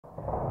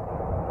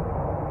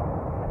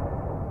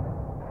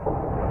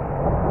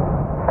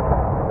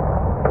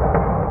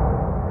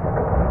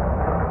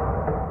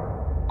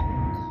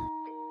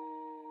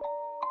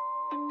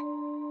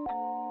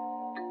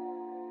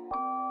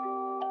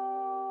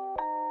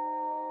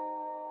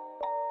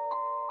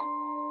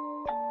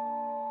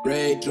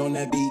Rage on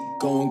that beat,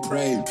 going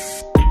crazy.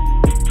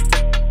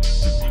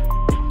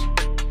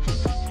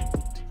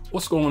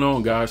 What's going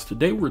on, guys?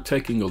 Today we're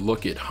taking a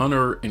look at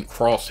Hunter and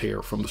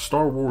Crosshair from the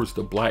Star Wars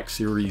The Black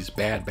Series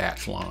Bad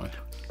Batch line.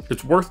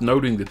 It's worth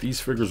noting that these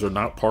figures are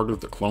not part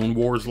of the Clone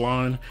Wars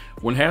line.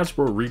 When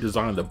Hasbro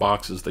redesigned the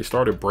boxes, they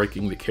started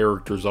breaking the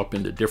characters up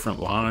into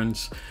different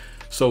lines.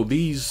 So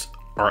these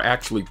are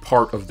actually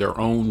part of their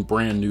own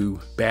brand new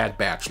Bad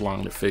Batch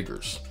line of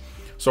figures.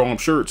 So I'm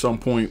sure at some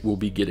point we'll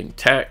be getting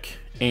Tech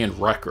and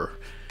Wrecker.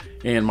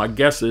 And my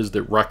guess is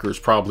that Wrecker's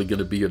probably going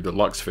to be a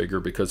deluxe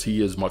figure because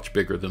he is much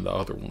bigger than the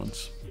other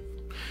ones.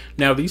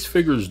 Now, these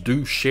figures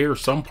do share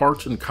some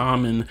parts in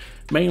common,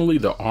 mainly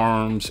the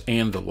arms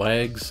and the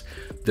legs,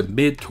 the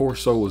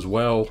mid-torso as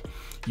well.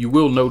 You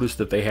will notice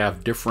that they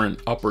have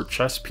different upper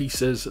chest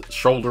pieces,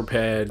 shoulder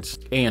pads,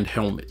 and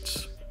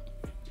helmets.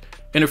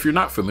 And if you're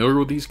not familiar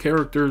with these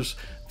characters,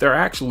 they're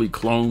actually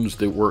clones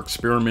that were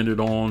experimented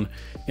on,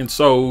 and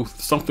so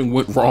something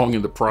went wrong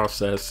in the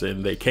process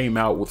and they came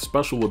out with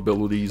special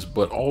abilities,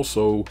 but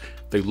also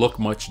they look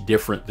much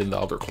different than the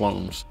other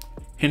clones.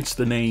 Hence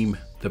the name,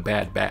 The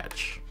Bad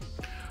Batch.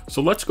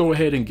 So let's go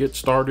ahead and get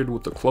started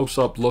with a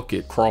close-up look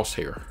at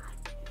Crosshair.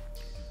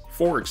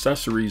 For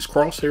accessories,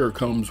 Crosshair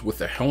comes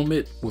with a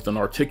helmet with an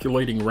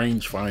articulating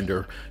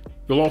rangefinder.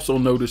 You'll also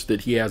notice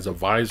that he has a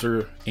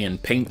visor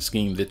and paint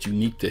scheme that's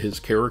unique to his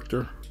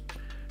character.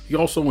 He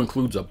also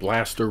includes a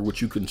blaster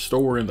which you can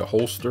store in the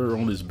holster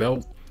on his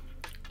belt,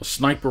 a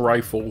sniper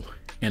rifle,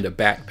 and a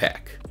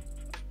backpack.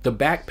 The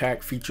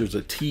backpack features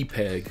a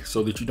T-peg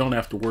so that you don't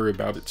have to worry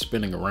about it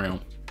spinning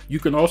around. You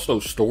can also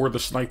store the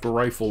sniper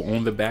rifle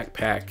on the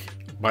backpack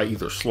by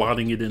either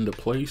slotting it into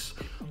place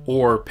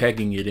or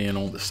pegging it in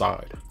on the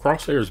side.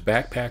 Crosshair's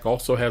backpack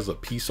also has a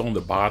piece on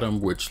the bottom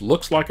which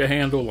looks like a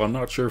handle. I'm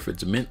not sure if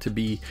it's meant to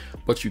be,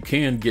 but you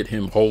can get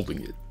him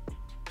holding it.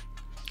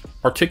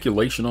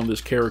 Articulation on this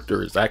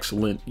character is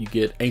excellent. You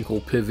get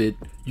ankle pivot.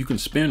 You can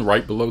spin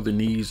right below the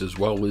knees as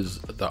well as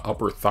the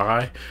upper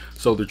thigh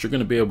so that you're going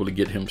to be able to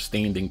get him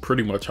standing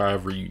pretty much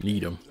however you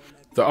need him.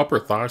 The upper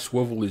thigh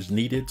swivel is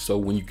needed, so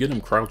when you get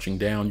him crouching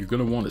down, you're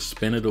going to want to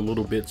spin it a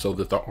little bit so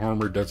that the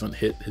armor doesn't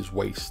hit his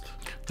waist.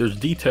 There's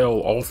detail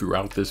all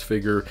throughout this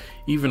figure.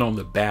 Even on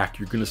the back,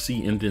 you're going to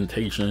see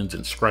indentations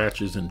and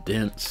scratches and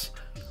dents.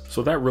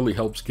 So that really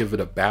helps give it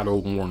a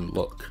battle-worn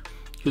look.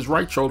 His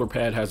right shoulder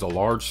pad has a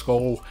large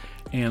skull,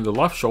 and the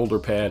left shoulder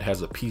pad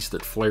has a piece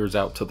that flares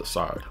out to the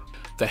side.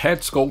 The head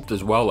sculpt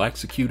is well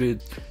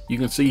executed. You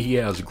can see he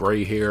has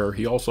gray hair.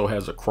 He also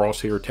has a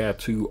crosshair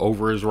tattoo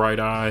over his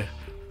right eye,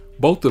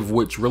 both of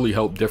which really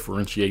help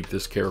differentiate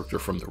this character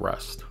from the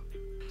rest.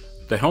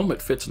 The helmet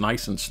fits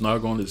nice and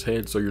snug on his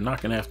head, so you're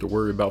not going to have to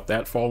worry about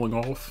that falling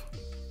off.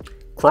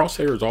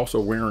 Crosshair is also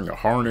wearing a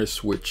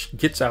harness which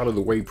gets out of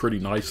the way pretty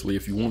nicely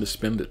if you want to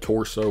spin the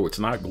torso. It's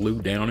not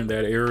glued down in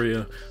that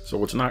area,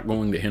 so it's not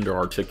going to hinder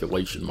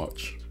articulation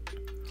much.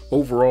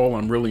 Overall,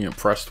 I'm really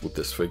impressed with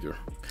this figure.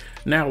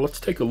 Now let's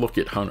take a look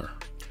at Hunter.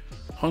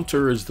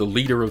 Hunter is the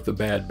leader of the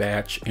Bad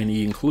Batch, and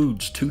he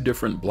includes two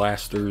different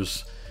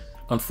blasters.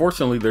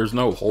 Unfortunately, there's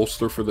no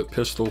holster for the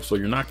pistol, so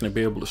you're not going to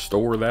be able to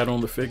store that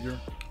on the figure.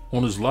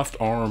 On his left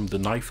arm, the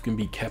knife can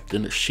be kept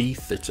in a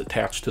sheath that's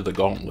attached to the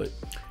gauntlet.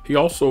 He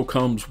also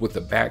comes with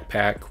a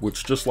backpack,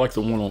 which, just like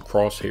the one on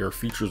Crosshair,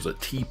 features a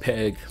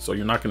T-peg, so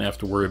you're not going to have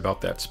to worry about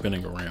that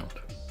spinning around.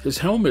 His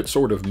helmet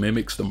sort of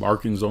mimics the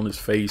markings on his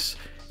face.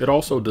 It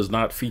also does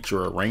not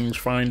feature a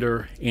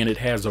rangefinder, and it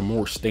has a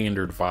more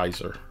standard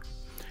visor.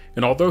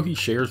 And although he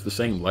shares the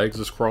same legs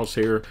as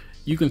Crosshair,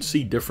 you can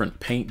see different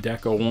paint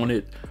deco on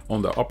it.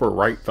 On the upper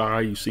right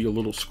thigh, you see a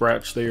little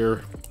scratch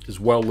there, as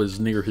well as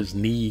near his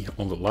knee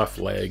on the left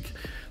leg,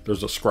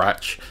 there's a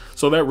scratch.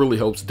 So that really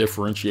helps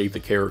differentiate the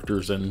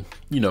characters. And,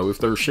 you know, if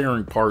they're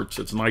sharing parts,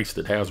 it's nice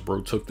that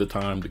Hasbro took the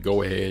time to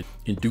go ahead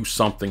and do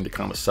something to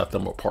kind of set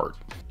them apart.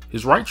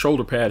 His right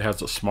shoulder pad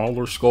has a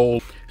smaller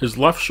skull. His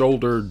left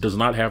shoulder does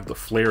not have the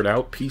flared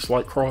out piece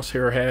like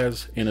Crosshair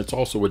has, and it's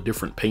also a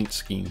different paint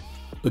scheme.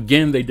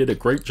 Again, they did a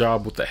great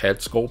job with the head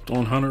sculpt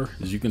on Hunter.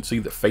 As you can see,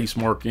 the face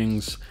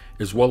markings,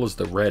 as well as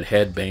the red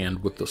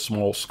headband with the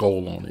small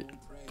skull on it.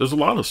 There's a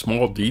lot of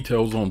small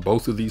details on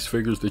both of these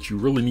figures that you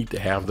really need to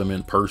have them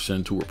in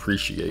person to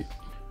appreciate.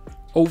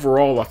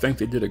 Overall, I think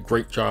they did a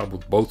great job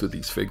with both of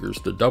these figures.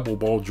 The double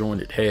ball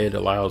jointed head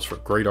allows for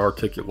great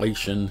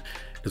articulation,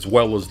 as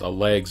well as the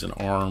legs and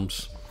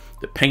arms.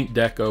 The paint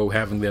deco,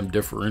 having them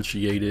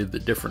differentiated, the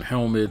different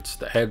helmets,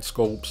 the head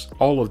sculpts,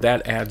 all of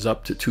that adds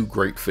up to two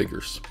great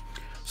figures.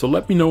 So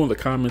let me know in the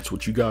comments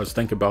what you guys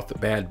think about the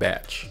Bad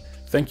Batch.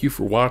 Thank you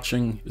for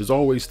watching. As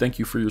always, thank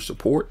you for your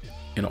support,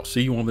 and I'll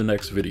see you on the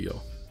next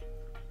video.